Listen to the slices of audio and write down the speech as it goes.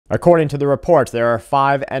According to the reports, there are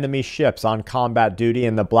 5 enemy ships on combat duty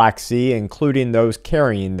in the Black Sea, including those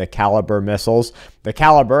carrying the Kalibr missiles. The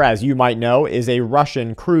Kalibr, as you might know, is a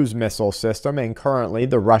Russian cruise missile system, and currently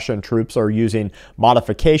the Russian troops are using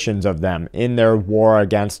modifications of them in their war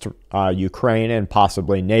against Ukraine and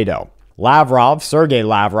possibly NATO. Sergei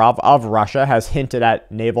Lavrov of Russia has hinted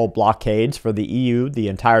at naval blockades for the EU, the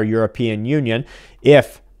entire European Union,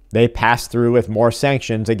 if they pass through with more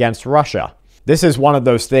sanctions against Russia. This is one of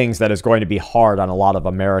those things that is going to be hard on a lot of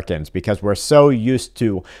Americans because we're so used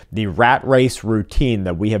to the rat race routine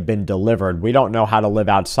that we have been delivered. We don't know how to live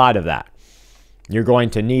outside of that. You're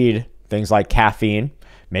going to need things like caffeine.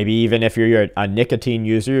 Maybe even if you're a nicotine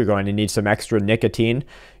user, you're going to need some extra nicotine.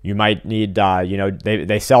 You might need,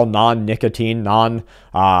 they sell non-nicotine,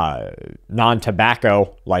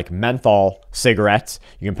 non-tobacco, like menthol cigarettes.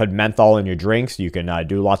 You can put menthol in your drinks. You can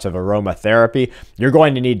do lots of aromatherapy. You're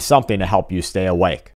going to need something to help you stay awake.